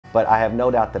but I have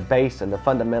no doubt the base and the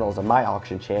fundamentals of my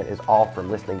auction chant is all from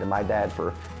listening to my dad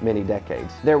for many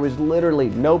decades. There was literally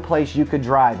no place you could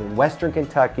drive in Western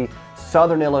Kentucky,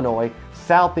 Southern Illinois,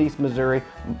 Southeast Missouri,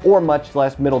 or much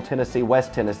less Middle Tennessee,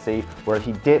 West Tennessee, where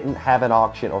he didn't have an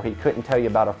auction or he couldn't tell you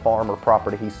about a farm or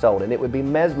property he sold. And it would be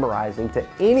mesmerizing to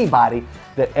anybody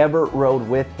that ever rode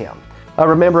with him. I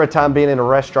remember a time being in a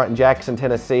restaurant in Jackson,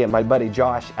 Tennessee, and my buddy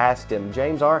Josh asked him,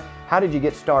 "James R., how did you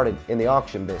get started in the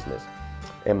auction business?"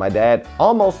 And my dad,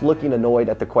 almost looking annoyed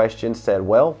at the question, said,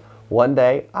 "Well, one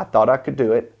day I thought I could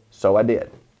do it, so I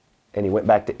did." And he went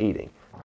back to eating.